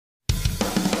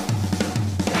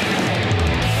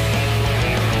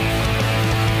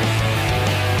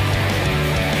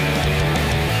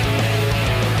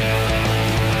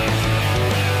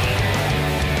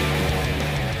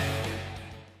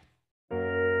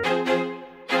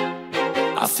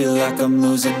feel like I'm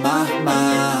losing my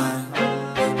mind.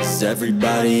 Is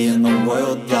everybody in the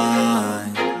world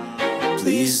blind?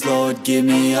 Please, Lord, give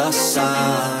me a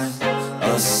sign,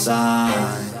 a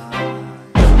sign.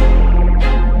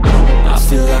 I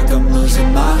feel like I'm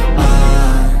losing my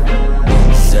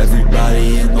mind. Is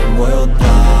everybody in the world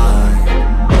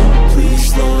blind?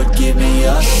 Please, Lord, give me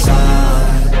a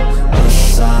sign, a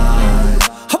sign.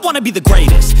 I wanna be the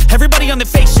greatest. Everybody on the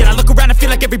fake shit. I look around and feel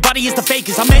like everybody is the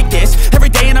fakest. I make this every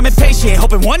day and I'm impatient,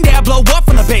 hoping one day I blow up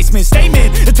from the basement.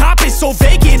 Statement, the top is so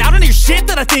vacant. I don't hear shit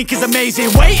that I think is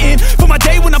amazing. Waiting for my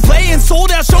day when I'm playing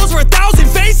sold out shows for 1,000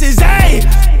 faces. Hey,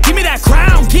 give me that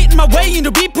crown, get in my way and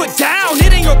to be put down.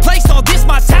 It ain't your place, all this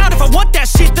my town. If I want that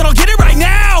shit, then I'll get it right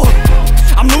now.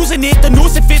 I'm losing it, the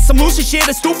noose it fits. I'm losing shit,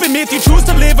 a stupid myth. You choose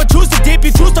to live or choose to dip.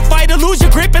 You choose to fight or lose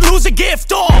your grip and lose a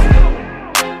gift.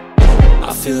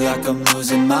 I feel like I'm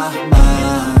losing my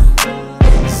mind.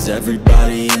 Is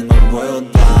everybody in the world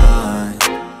blind?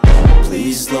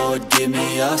 Please, Lord, give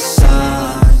me a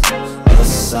sign, a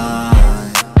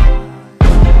sign.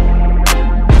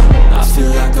 I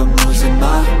feel like I'm losing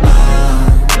my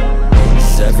mind.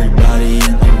 Is everybody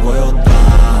in the world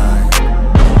blind?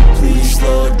 Please,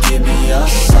 Lord, give me a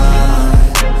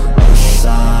sign, a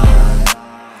sign.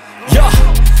 Yeah.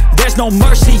 There's no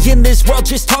mercy in this world,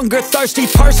 just hunger-thirsty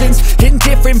persons in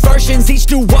different versions. Each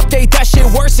new update, that shit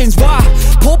worsens. Why?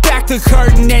 Pull back the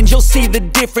curtain and you'll see the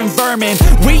different vermin.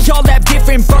 We all have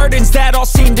different burdens that all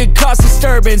seem to cause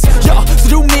disturbance. Yo, so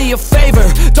do me a favor,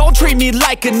 don't treat me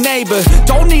like a neighbor.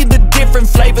 Don't need the different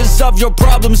flavors of your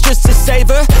problems just to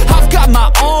savor. I've got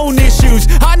my own issues,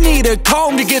 I need a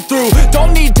comb to get through.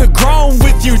 Don't need to groan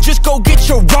with you, just go get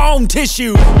your own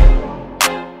tissue.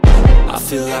 I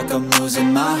feel like I'm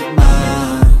losing my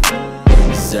mind.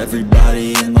 Is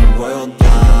everybody in the world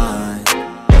blind?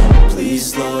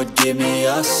 Please, Lord, give me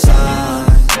a sign,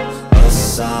 a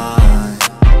sign.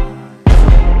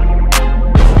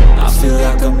 I feel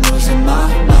like I'm losing my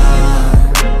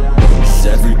mind. Is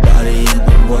everybody in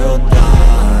the world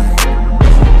blind?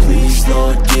 Please,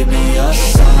 Lord, give me a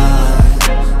sign,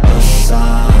 a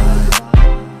sign.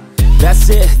 That's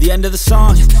it, the end of the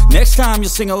song. Next time you'll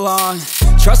sing along.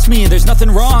 Trust me, there's nothing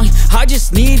wrong. I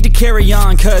just need to carry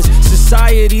on, cause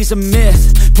society's a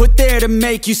myth put there to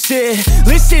make you sit.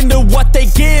 Listen to what they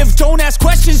give. Don't ask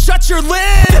questions, shut your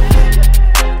lid.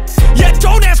 Yeah,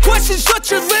 don't ask questions, shut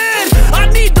your lid. I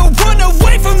need to run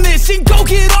away from this and go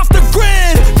get off the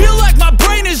grid. Feel like my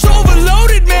brain is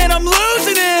overloaded, man, I'm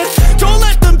losing it. Don't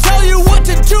let them tell you what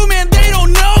to do, man, they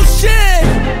don't know shit.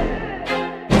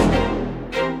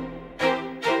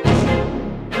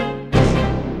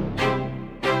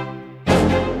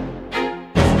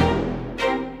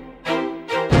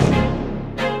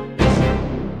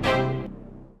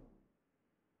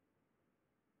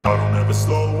 I don't ever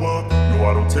slow up, no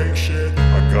I don't take shit.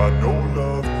 I got no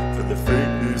love for the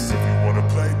fakeness. If you wanna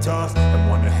play tough and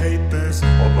wanna hate this,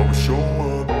 I'll always show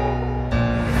up.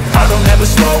 I don't ever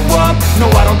slow up, no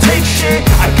I don't take shit.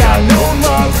 I got no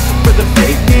love for the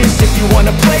fakeness. If you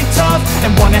wanna play tough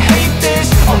and wanna hate this,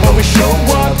 I'll always show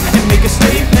up and make a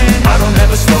statement. I don't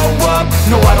ever slow up,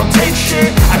 no I don't take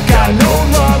shit. I got no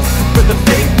love for the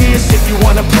fakeness. If you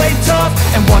wanna play tough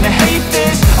and wanna hate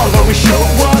this, I'll always show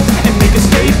up and make a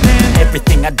statement.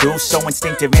 Everything I do so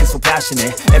instinctive and so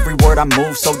passionate. Every word I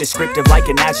move so descriptive like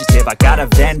an adjective. I got a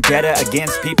vendetta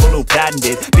against people who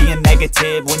patented being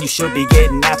negative when you should be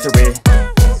getting after it.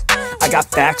 I got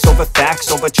facts over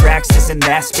tracks, this and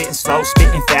that. Spitting slow,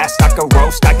 spitting fast. I could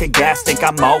roast, I could gas. Think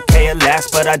I'm okay at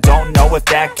last, but I don't know if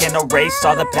that can erase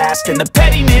all the past. And the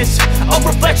pettiness, a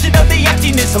reflection of the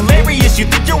emptiness. Hilarious, you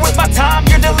think you're worth my time,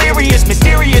 you're delirious.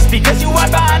 Mysterious, because you hide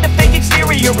behind a fake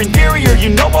exterior. Inferior, you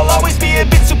know I'll always be a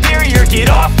bit superior. Get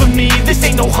off of me, this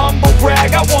ain't no humble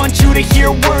brag. I want you to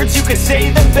hear words, you can say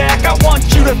them back. I want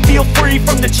you to feel free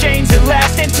from the chains at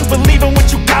last, and to believe in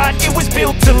what you got, it was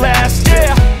built to last,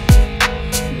 yeah.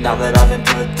 Now that I've been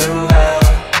put through hell,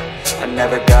 I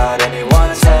never got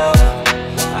anyone's help.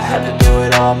 I had to do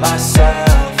it all myself.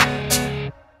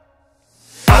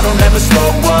 I don't ever slow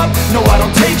up, no I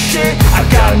don't take shit. I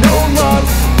got no love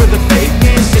for the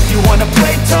fakeness. If you wanna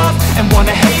play tough and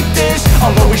wanna hate this,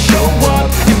 I'll always show up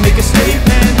and make a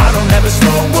statement. I don't ever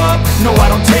slow up, no I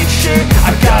don't take shit.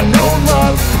 I got no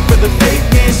love for the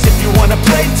fakeness. If you wanna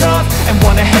play tough and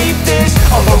wanna hate this,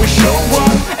 I'll always show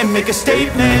up and make a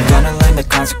statement. Gonna learn the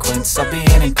consequence of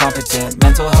being incompetent.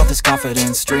 Mental health is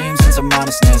confidence, dreams and some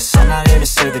honestness. I'm not here to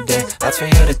save the day, that's for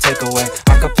you to take away.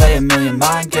 I could play a million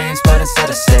mind games, but instead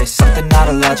I say something not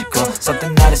illogical,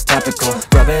 something that is topical.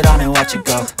 Rub it on and watch it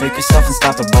go, make yourself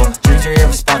unstoppable. Dreams are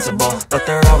irresponsible, but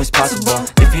they're always possible.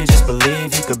 If you just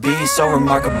believe, you could be so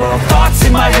remarkable. Thoughts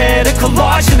in my head, a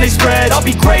collage and they spread. I'll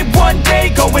be great one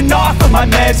day, going off of my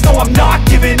meds. No, I'm not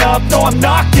giving up, no, I'm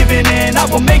not giving in. I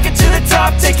will make it to the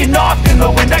top, taking off in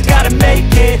the wind. I gotta make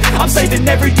it, I'm saving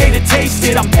every day to taste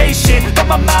it. I'm patient, but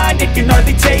my mind, it can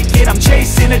hardly take it. I'm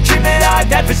chasing a dream that I've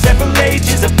had for several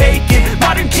ages. A vacant,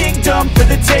 modern kingdom for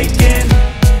the taking.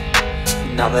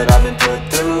 Now that I've been put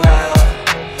through hell,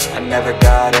 I never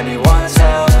got anyone's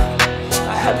help.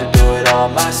 I had to do it all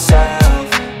myself.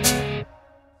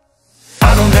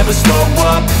 I don't ever slow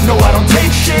up, no I don't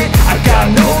take shit. I got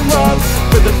no love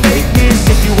for the fakeness.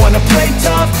 If you wanna play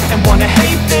tough and wanna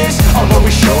hate this, I'll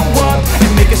always show up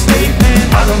and make a statement.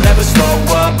 I don't ever slow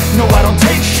up, no I don't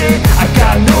take shit. I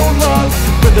got no love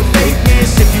for the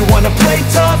fakeness. If you wanna play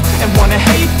tough and wanna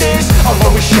hate this, I'll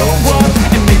always show up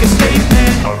and make a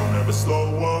statement. I don't ever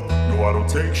slow up, no I don't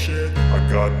take shit. I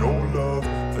got no love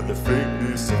for the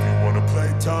fakeness. If you wanna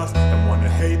play tough and wanna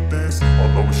hate this,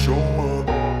 I'll always show up.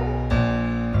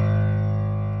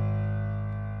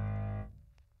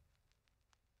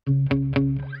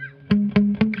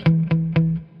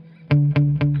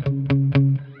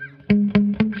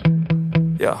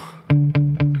 Yeah.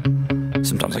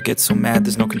 Sometimes I get so mad,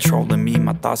 there's no controlling me.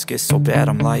 My thoughts get so bad,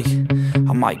 I'm like,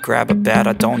 I might grab a bat,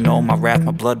 I don't know. My wrath,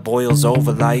 my blood boils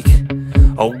over like,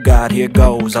 oh God, here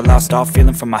goes. I lost all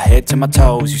feeling from my head to my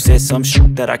toes. You said some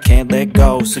shit that I can't let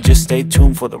go, so just stay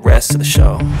tuned for the rest of the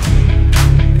show.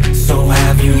 So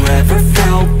have you ever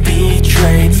felt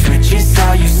betrayed? Switches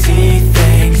how you see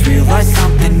things, realize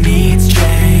something needs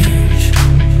change.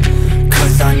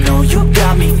 Cause I know you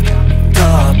got me f***ed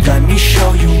up, let me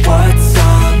show you what's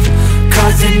up.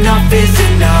 Cause enough is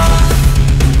enough.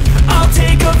 I'll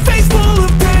take a face full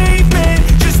of pavement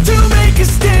just to make a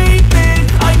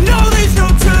statement. I know there's no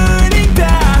turning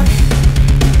back.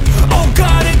 Oh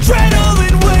God,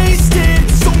 adrenaline wasted,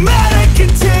 so mad I can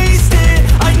taste it.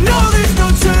 I know there's no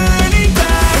turning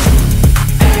back.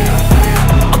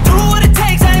 I'll do what it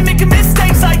takes, I ain't making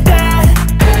mistakes like that.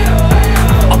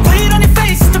 I'll bleed on your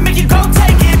face to make you go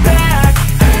take it back.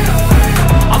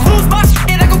 I'll lose my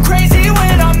shit, I go crazy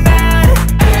when I'm mad.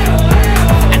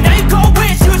 And now you go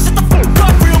wish you would shut the fuck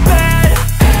up real bad.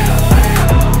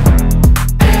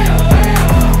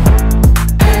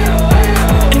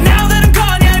 And now that I'm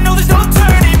gone, yeah, I know there's no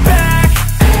turning back.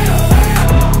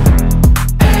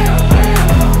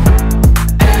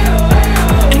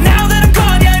 And now that I'm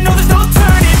gone, yeah, I know there's no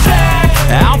turning back.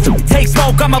 I'll take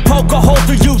smoke, I'ma poke a hole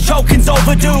through you, choking's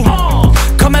overdue.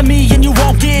 Come at me and you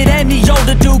won't get any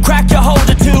older, dude. Crack your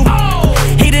holder too.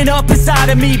 Heating up inside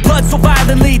of me, blood so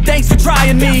violently. Thanks for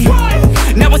trying me.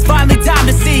 Now it's finally time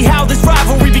to see how this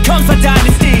rivalry becomes a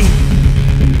dynasty.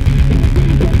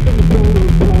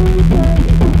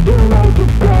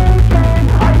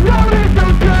 I know there's no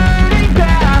turning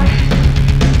back.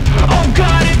 Oh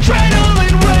God,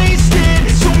 adrenaline wasted,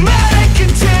 so mad I can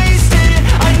taste it.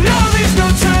 I know there's no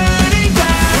turning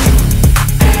back.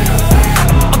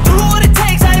 I'll do what it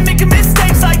takes, I ain't making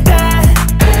mistakes like that.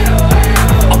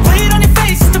 I'll bleed on your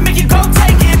face to make you go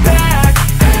take it back.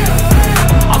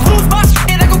 I'll lose my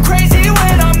shit, I go crazy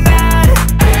when I'm mad.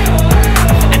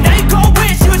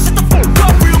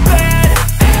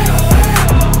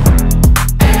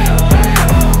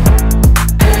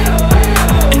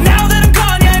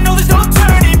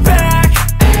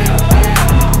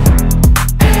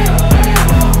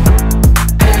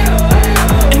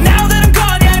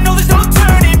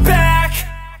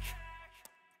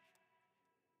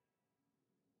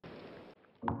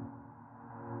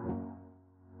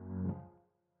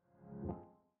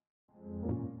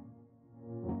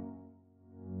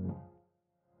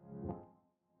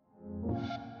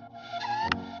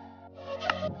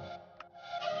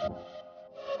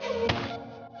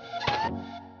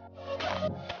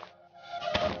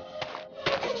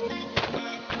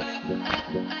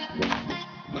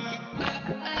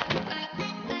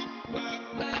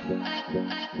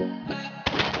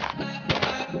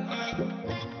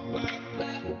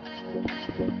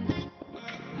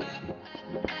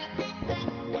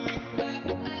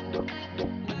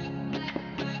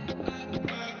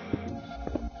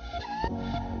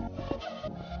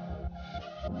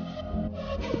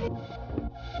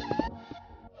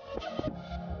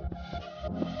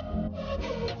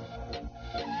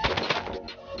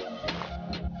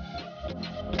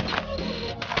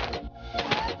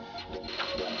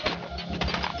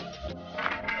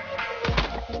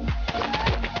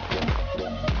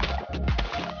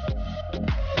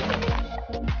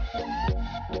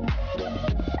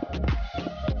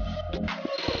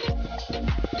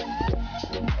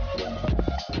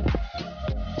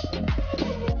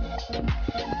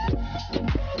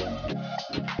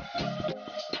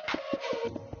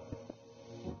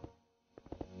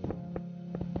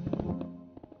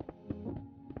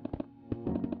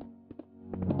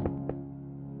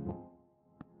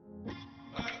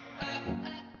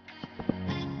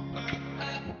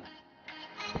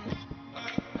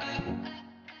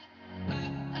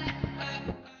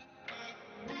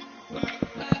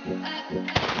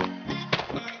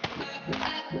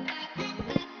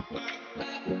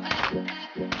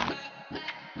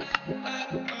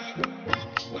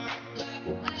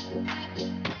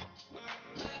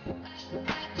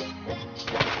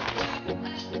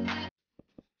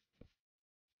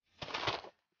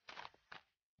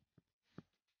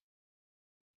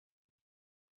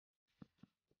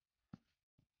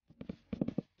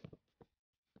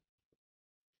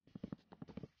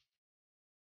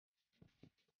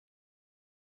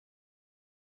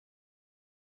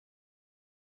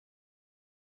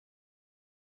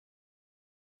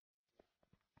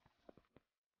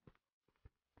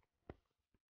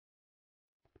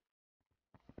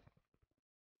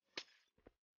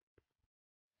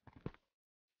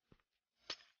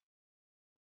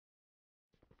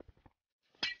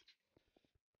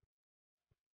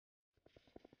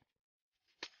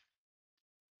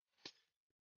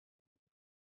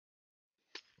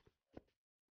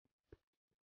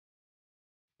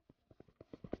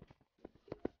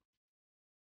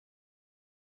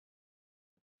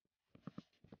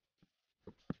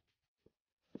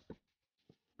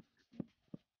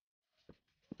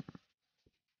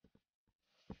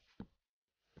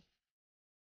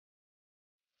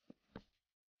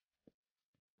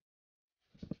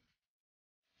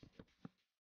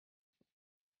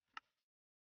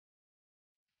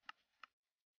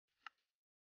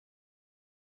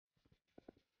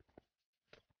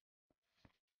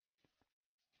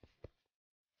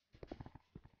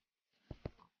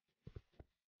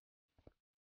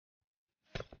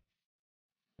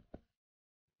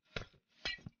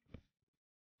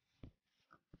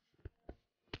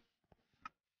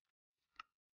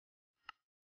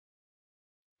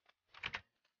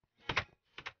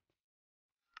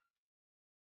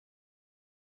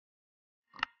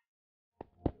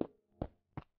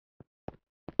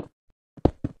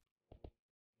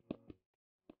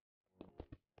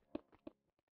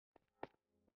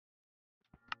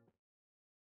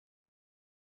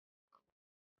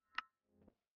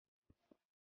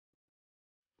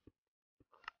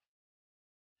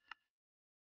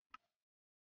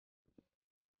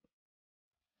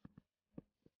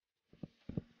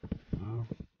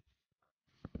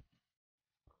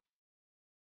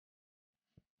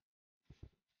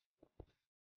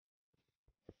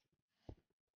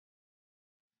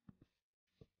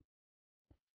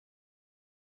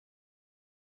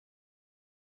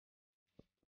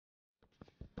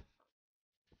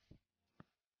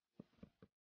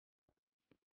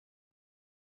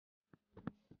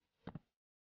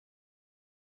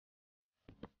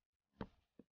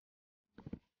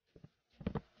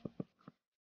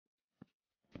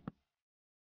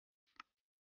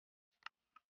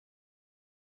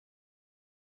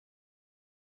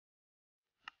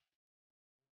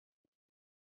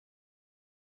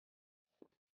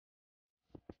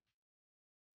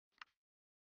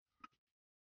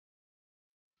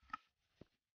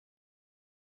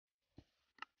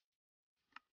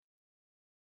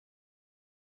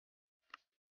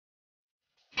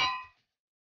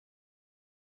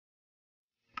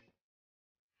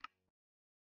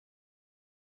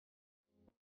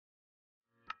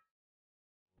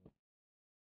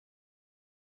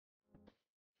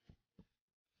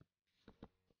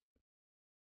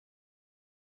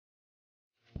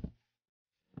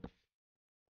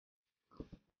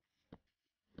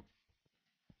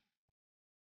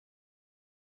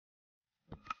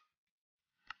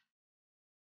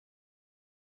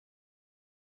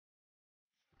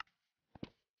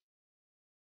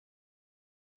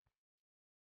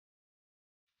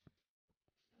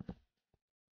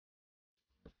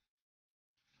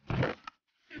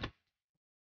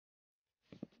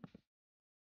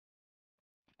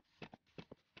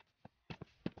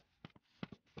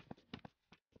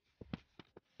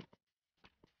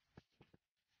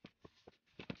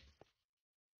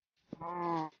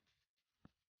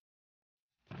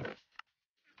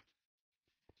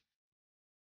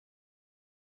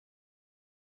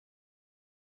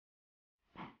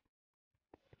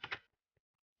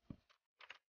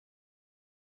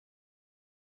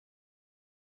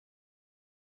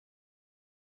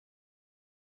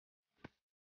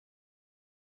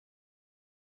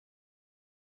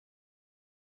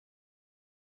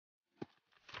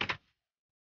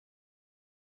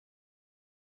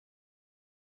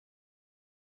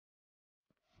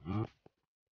 Mm-hmm.